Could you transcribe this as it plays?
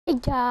Hey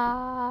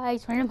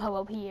guys, random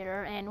Hobo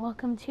here, and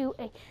welcome to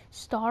a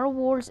Star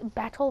Wars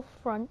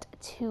Battlefront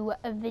 2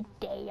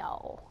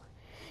 video.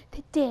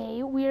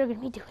 Today we are going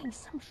to be doing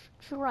some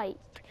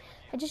strike.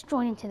 I just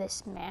joined into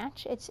this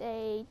match. It's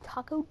a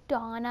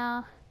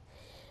Takodana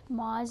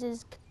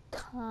Maz's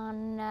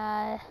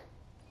Katana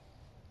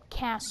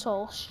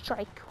Castle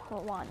Strike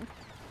 1.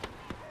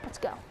 Let's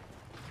go.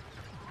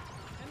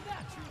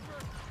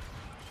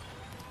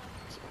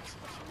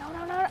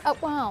 No. Oh,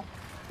 wow.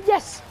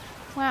 Yes!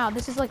 Wow,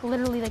 this is like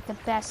literally like the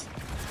best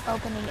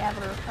opening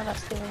ever of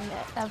us doing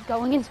it, of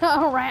going into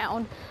a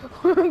round.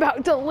 We're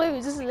about to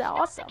lose. This is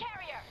awesome.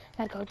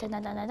 Gotta go dun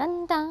dun dun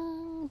dun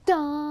dun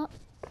dun.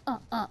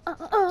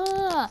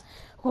 We're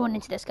going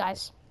into this,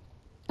 guys.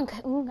 Okay.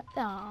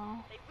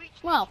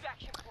 Well,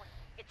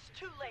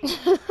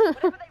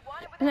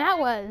 that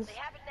was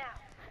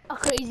a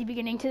crazy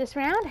beginning to this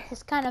round.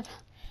 Just kind of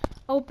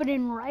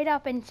opening right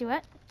up into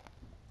it.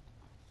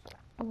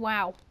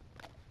 Wow.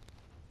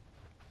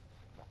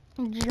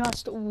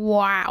 Just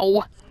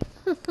wow.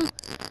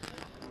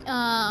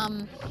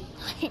 Wow,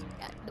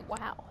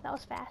 that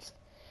was fast.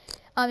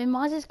 In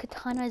Maz's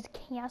Katana's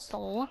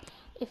castle.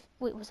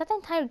 Wait, was that the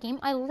entire game?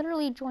 I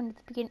literally joined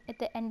at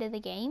the end of the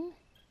game.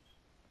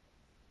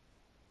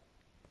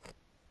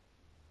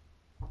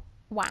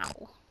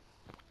 Wow.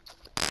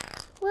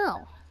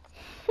 Well.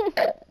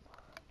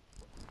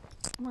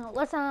 Well,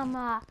 let's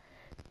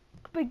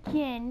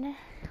begin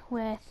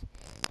with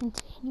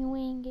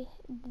continuing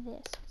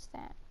this. What's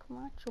that?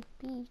 Camacho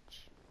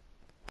Beach.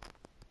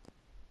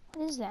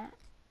 What is that?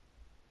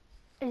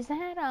 Is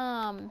that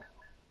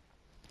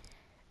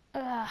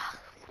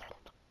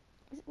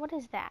what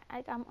is that?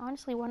 I'm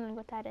honestly wondering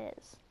what that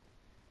is.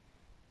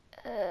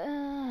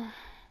 I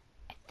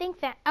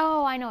think that,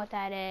 oh, I know what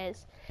that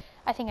is.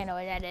 I think I know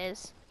what that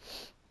is.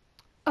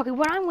 Okay,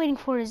 what I'm waiting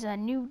for is a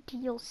new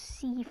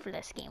DLC for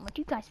this game. What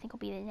do you guys think will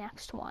be the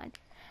next one?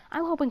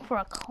 I'm hoping for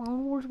a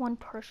Clone Wars one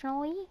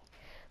personally,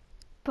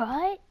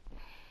 but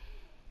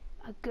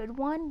a good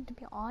one, to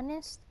be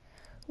honest,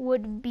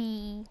 would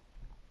be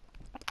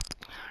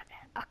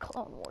a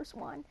Clone Wars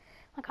one.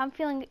 Like, I'm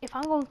feeling, if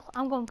I'm going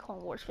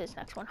Clone Wars for this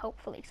next one,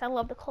 hopefully, because I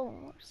love the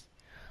Clone Wars.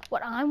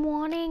 What I'm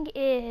wanting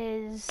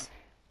is,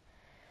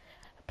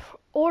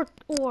 or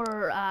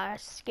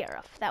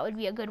Scarif. That would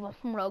be a good one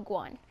from Rogue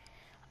One.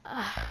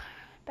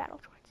 Battle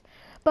droids.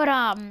 But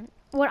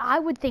what I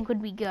would think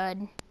would be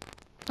good,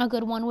 a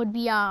good one would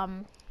be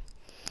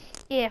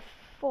if,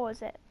 what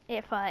was it?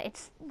 If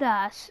it's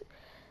the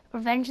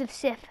Revenge of the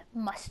Sith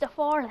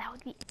Mustafar, that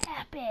would be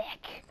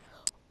epic.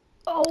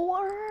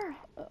 Or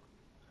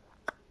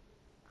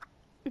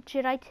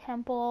Jedi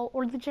Temple,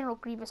 or the General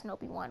Grievous and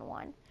Obi-Wan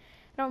one.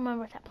 I don't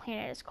remember what that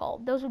planet is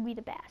called. Those would be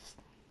the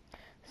best.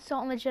 So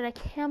on the Jedi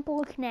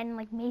Temple, can end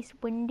like Mace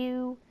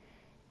Windu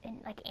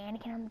and like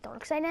Anakin on the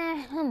dark side.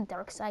 On the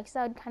dark side, because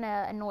that would kind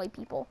of annoy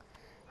people.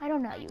 I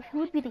don't know. Who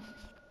would be the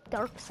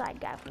dark side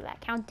guy for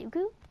that? Count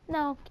Dooku?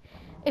 No.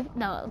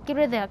 No, get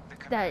rid of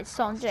the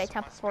Song Jedi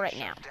Temple for right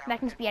now. That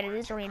can just be edited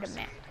as a random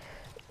map.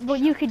 What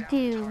you could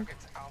do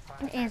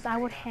is I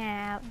would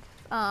have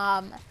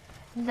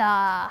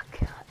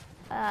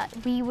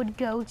we would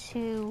go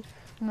to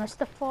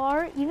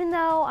Mustafar, even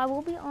though I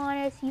will be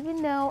honest,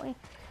 even though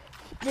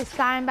this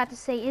guy I'm about to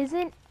say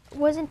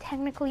wasn't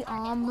technically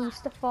on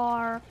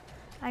Mustafar,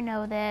 I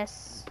know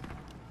this,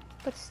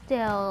 but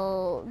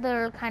still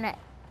they're kind of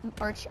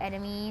arch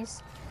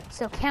enemies.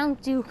 So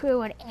Count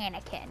Dooku and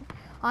Anakin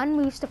on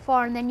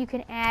Mustafar, and then you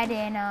can add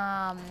in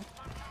then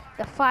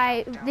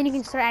you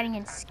can start adding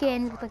in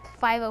skins with like the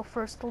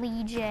 501st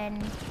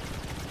Legion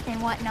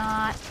and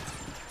whatnot.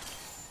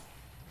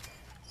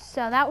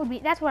 So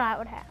that's what I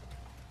would have.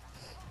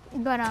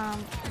 But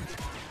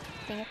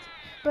dang it.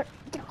 But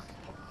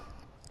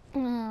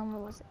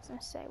what was I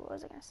gonna say? What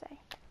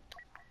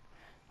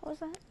was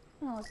that?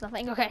 No, it's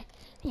nothing. Okay.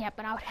 Yeah,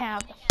 but I would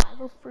have the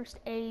 501st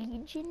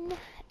Legion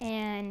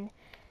and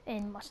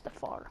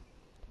Mustafar.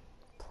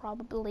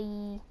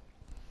 Probably,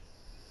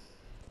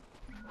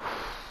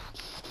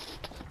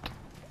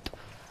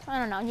 I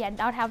don't know. Yeah,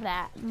 I would have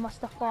that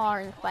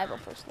Mustafar and the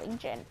 501st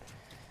Legion,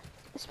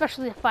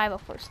 especially the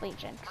 501st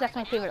Legion, because that's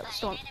my favorite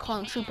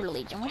clone Super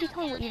Legion. Why don't you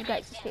tell me what your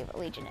guys' favorite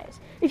Legion is?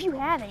 If you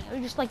have any, or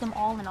just like them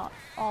all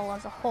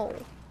as a whole,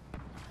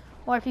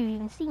 or if you've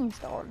even seen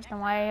Star Wars,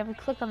 then why have you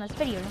clicked on this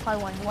video and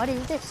probably wondering what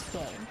is this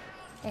game?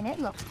 And it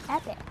looks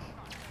epic.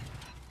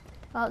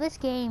 Well, this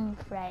game,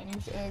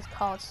 friends, is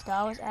called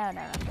Star Wars. Oh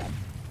no, I'm good.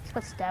 It's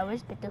called Star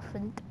Wars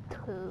Battlefront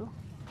 2.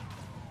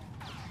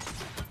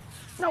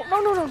 No,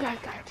 guys.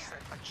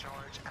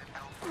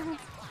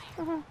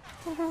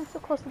 So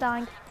close to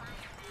dying.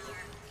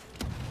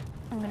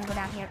 I'm gonna go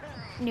down here.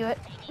 Knew it.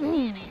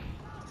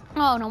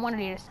 Oh, no wonder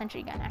you had a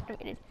sentry gun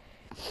activated.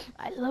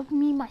 I love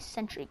me my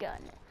sentry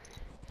gun.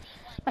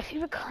 My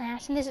favorite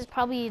class in this is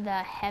probably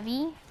the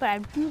heavy, but I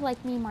do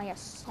like me my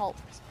assault.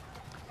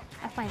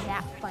 I find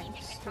that fun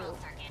too.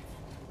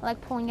 I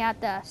like pulling out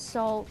the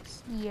assault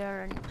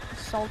gear and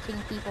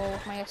assaulting people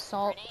with my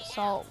assault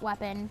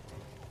weapon.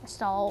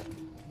 Assault.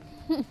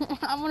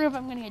 I wonder if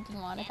I'm gonna get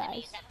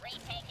demonetized.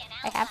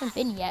 I haven't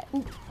been yet.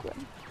 Ooh, good.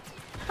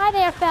 Hi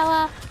there,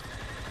 fella.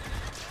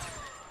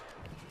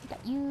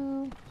 Got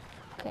you.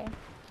 Okay.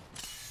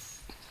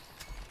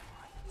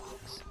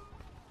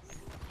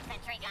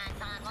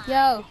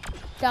 Yo,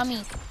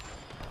 dummy.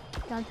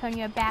 Don't turn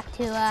your back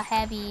to a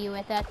heavy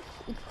with a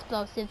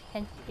explosive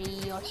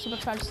sentry or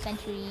supercharged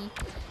sentry.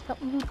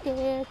 Don't you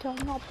dare turn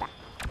your back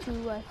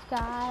to a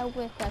sky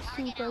with a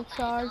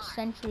supercharged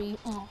sentry.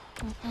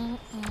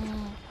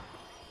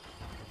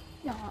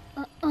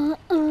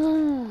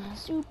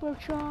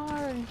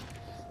 Supercharged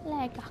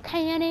like a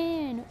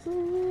cannon.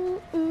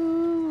 Ooh,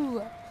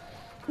 ooh.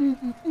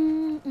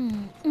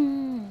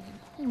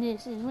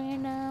 This is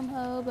random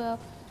hobo.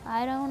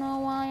 I don't know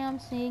why I'm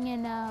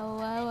singing now.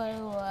 Whoa,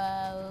 whoa,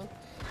 whoa.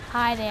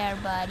 Hi there,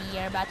 buddy.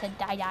 You're about to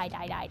die, die,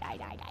 die, die, die,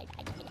 die, die,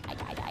 die, die,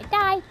 die, die,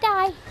 die,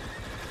 die.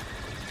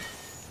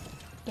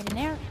 Get in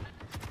there.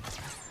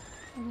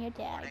 And you're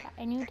dead.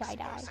 And you die,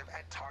 die.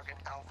 At target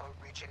alpha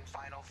reaching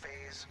final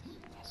phase.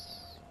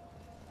 Yes.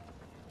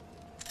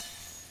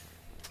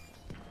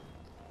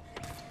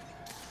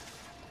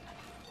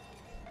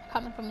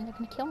 Coming from me, they're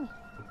gonna kill me.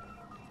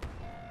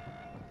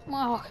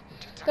 Oh,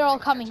 they're all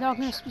coming. They're all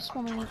gonna be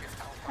swarming me.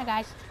 Hi,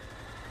 guys.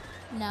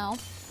 No.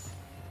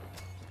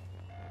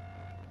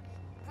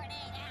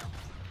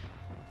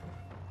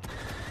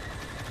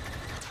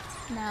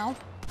 No.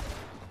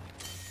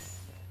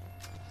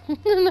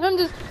 I'm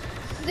just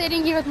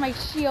sitting here with my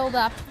shield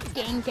up,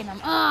 ganking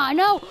him. Ah,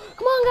 no!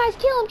 Come on, guys,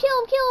 kill him, kill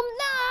him, kill him!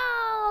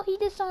 No! He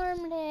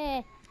disarmed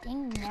it.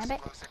 Dang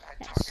nabbit.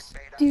 That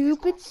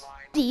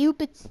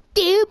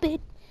stupid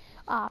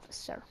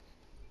officer.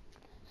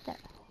 That,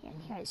 yeah,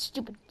 he had a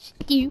stupid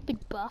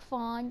buff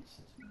on.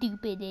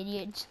 Stupid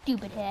idiot,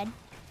 stupid head.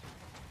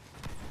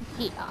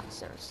 I hate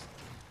officers.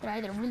 They're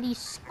either really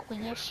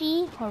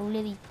squishy or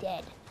really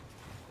dead.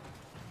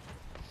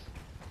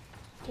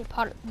 Okay,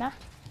 part of that.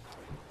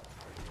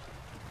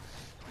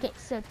 Okay,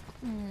 so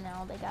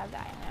no, they got a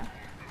guy in there.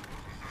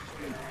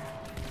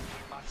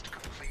 Must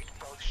complete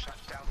both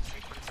shutdown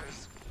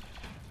sequences.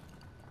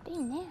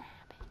 Dang nab.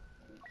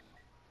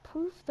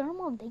 Proof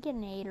thermal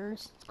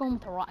detonators. Let's go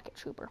with the rocket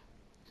trooper.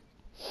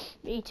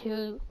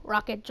 B2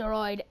 rocket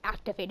droid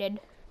activated.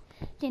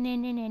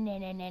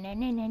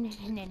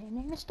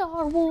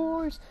 Star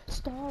Wars,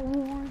 Star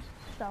Wars,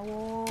 Star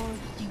Wars.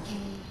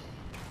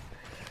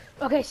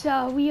 Okay,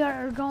 so we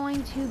are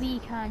going to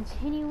be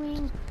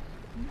continuing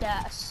the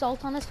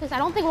assault on this place. I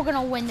don't think we're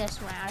gonna win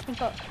this round. I think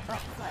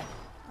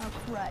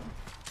crud.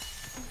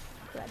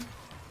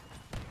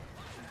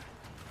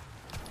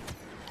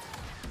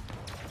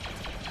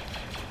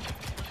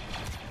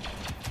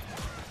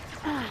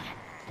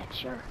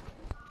 Sure.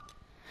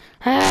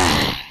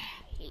 I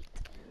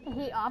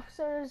hate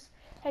officers,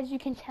 as you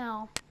can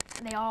tell.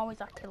 They always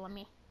are killing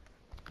me.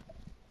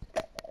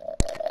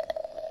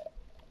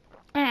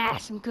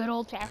 Some good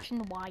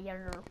old-fashioned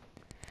wire.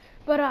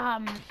 But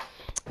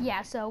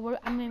yeah. So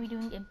I'm gonna be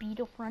doing a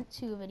Battlefront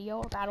 2 video,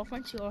 or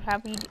Battlefront 2, or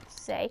however you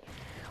say.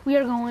 We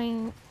are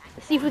going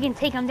to see if we can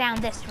take them down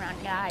this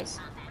round, guys.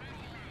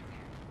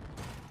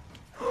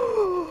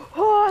 Oh,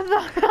 I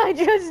thought I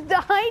just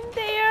died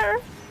there.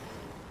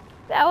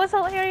 That was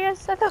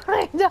hilarious. I thought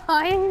I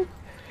died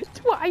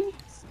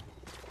twice.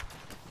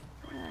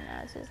 Oh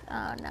no, it's just,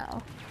 oh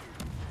no.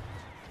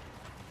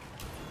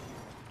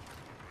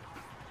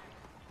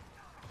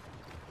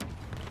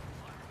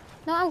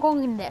 No, I'm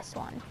going in this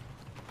one.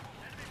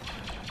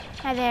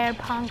 Hi there,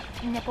 punk,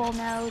 nipple,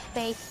 nose,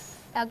 face,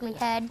 ugly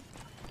head.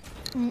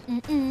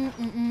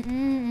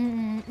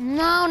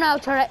 No, no,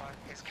 turret.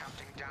 That's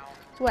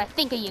what I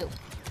think of you.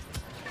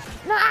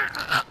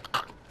 Ah!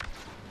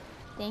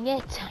 Dang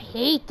it, I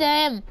hate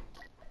them.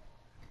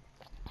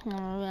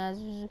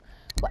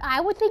 What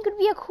I would think would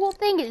be a cool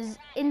thing is,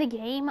 in the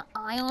game,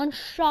 ion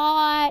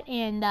shot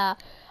and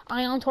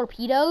ion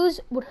torpedoes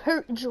would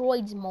hurt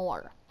droids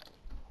more.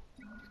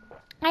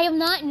 I have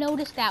not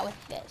noticed that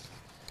with this.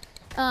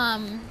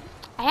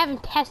 I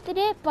haven't tested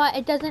it, but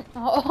it doesn't.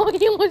 Oh,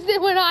 he almost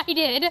did what I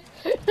did.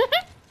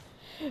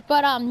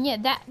 But yeah,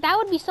 that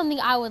would be something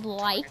I would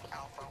like.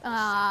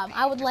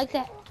 I would like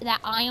that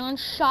ion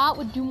shot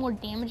would do more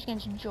damage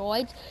against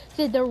droids,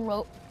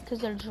 because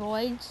they're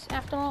droids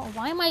after all.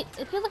 Why am I?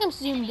 It feels like I'm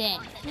zoomed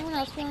in. Anyone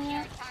else feeling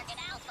that?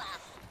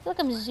 I feel like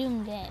I'm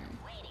zoomed in.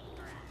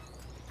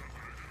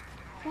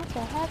 What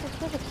the heck? It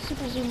feels like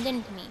super zoomed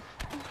in to me.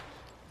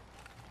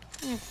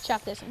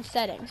 Check this in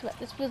settings, but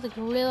this feels like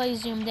really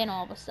zoomed in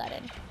all of a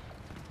sudden.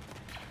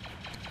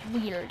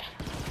 Weird.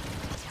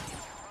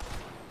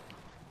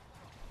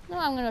 No,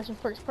 I'm gonna go some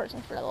first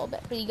person for a little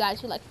bit for you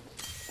guys who like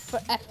for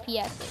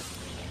FPSs.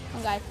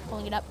 Oh, guys,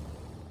 pulling it up.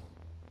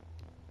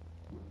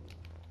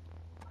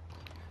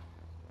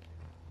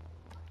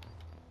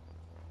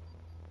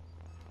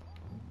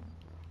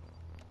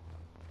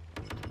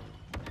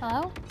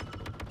 Hello?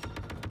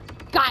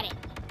 Got it.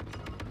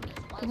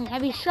 Taking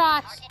heavy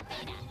shots.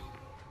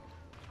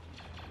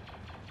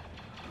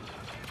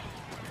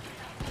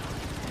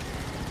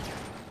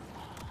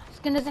 This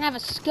gun doesn't have a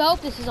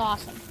scope. This is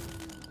awesome.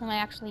 Am I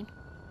actually?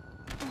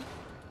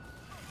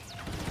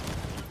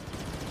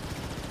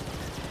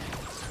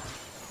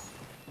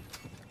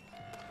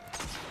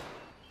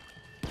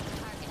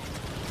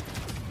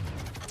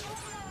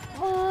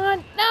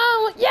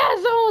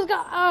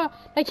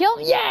 I kill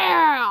him.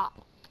 Yeah!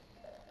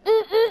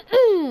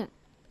 Mm-mm-mm.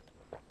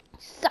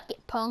 Suck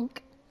it,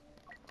 punk.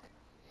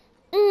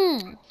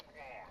 Oh,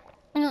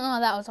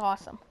 that was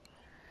awesome.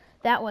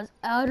 That was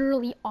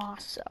utterly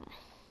awesome.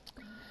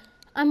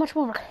 I'm much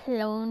more of a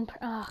clone.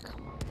 Oh,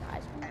 come on,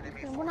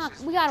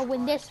 guys. We gotta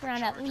win this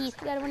round at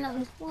least. We gotta win at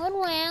least one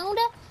round.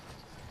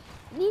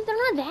 These are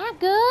not that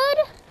good.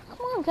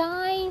 Come on,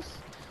 guys.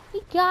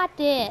 We got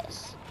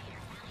this.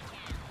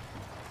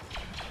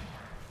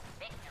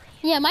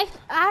 Yeah,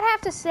 I'd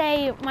have to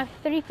say my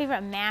 3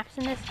 favorite maps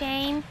in this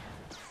game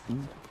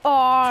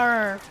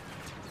are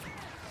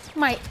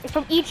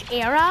from each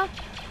era.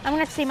 I'm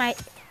gonna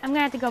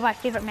have to go by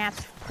favorite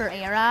maps per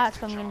era.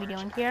 That's what I'm gonna be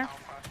doing here.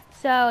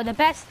 So the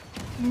best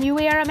new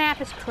era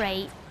map is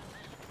Crate.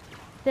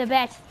 The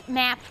best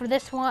map for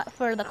this one,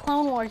 for the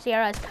Clone Wars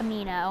era, is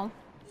Camino.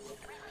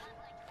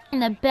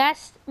 And the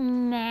best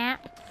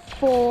map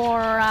for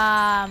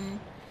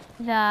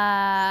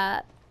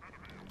the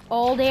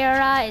old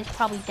era is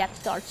probably Death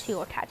Star 2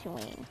 or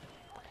Tatooine.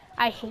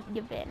 I hate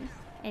Yavin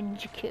and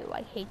Jakku.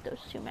 I hate those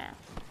 2 maps.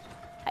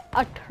 I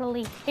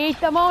utterly hate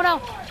them. Oh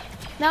no!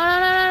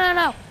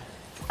 No.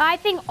 I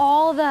think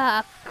all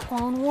the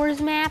Clone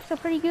Wars maps are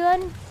pretty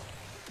good.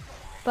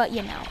 But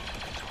you know.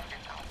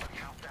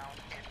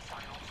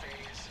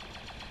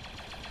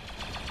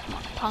 Come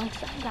on,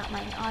 punks. I got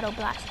my auto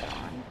blaster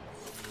on.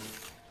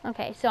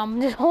 Okay, so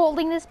I'm just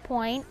holding this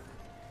point.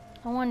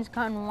 No one's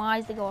gotten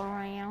wise to go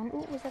around.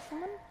 Ooh, was that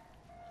someone?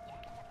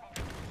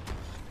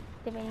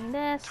 Activating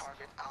this.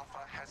 Target Alpha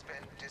has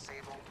been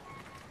disabled.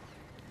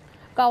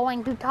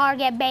 Going to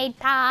target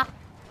Beta.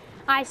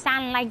 I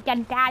sound like a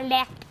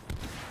Dalek.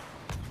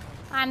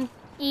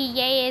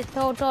 EA is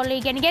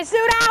totally gonna get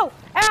sued. Ow!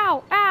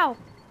 Ow! Ow!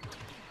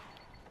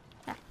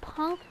 That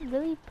punk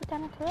really put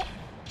down a turret?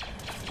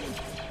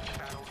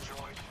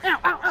 Ow!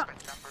 Ow! Ow!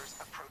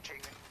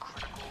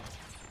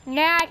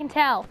 Yeah, I can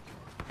tell.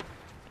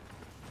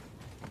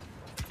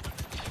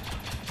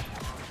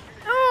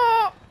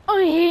 Oh,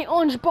 I hate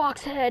Orange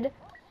Box Head.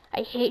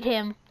 I hate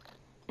him.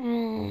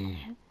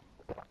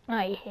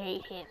 I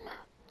hate him.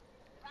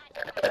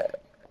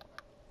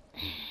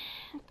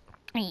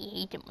 I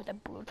hate him with a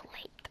brutal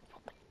hate.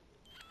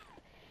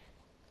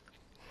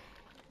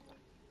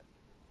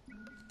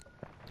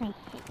 I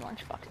hate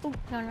Orange Box. Oh,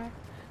 no.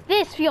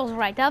 This feels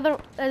right. The other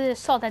the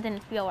assault that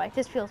didn't feel right.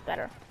 This feels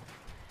better.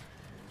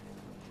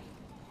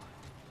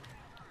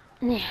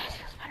 Yeah, this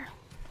feels better.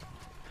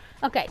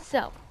 Okay,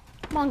 so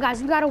come on,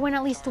 guys. We gotta win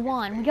at least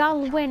one. We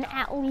gotta win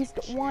at least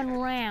one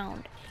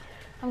round.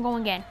 I'm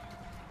going again.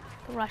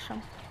 To rush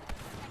them.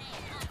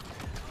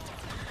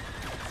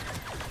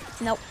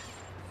 Nope.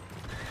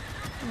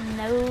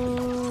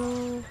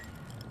 No.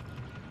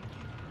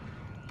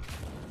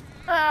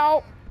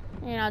 Ow.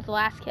 You know, it's the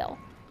last kill.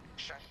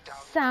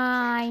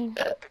 Sign.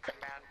 The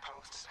command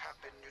posts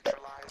have been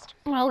neutralized.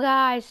 Well,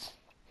 guys,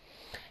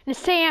 to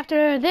say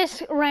after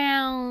this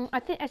round,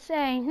 I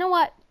say, you know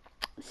what?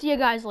 See you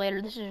guys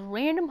later. This is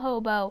Random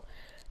Hobo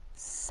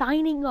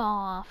signing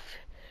off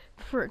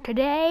for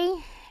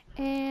today.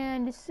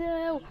 And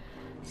so,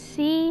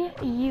 see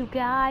you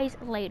guys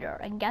later.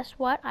 And guess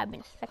what? I'm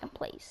in 2nd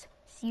place.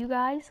 See you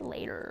guys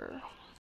later.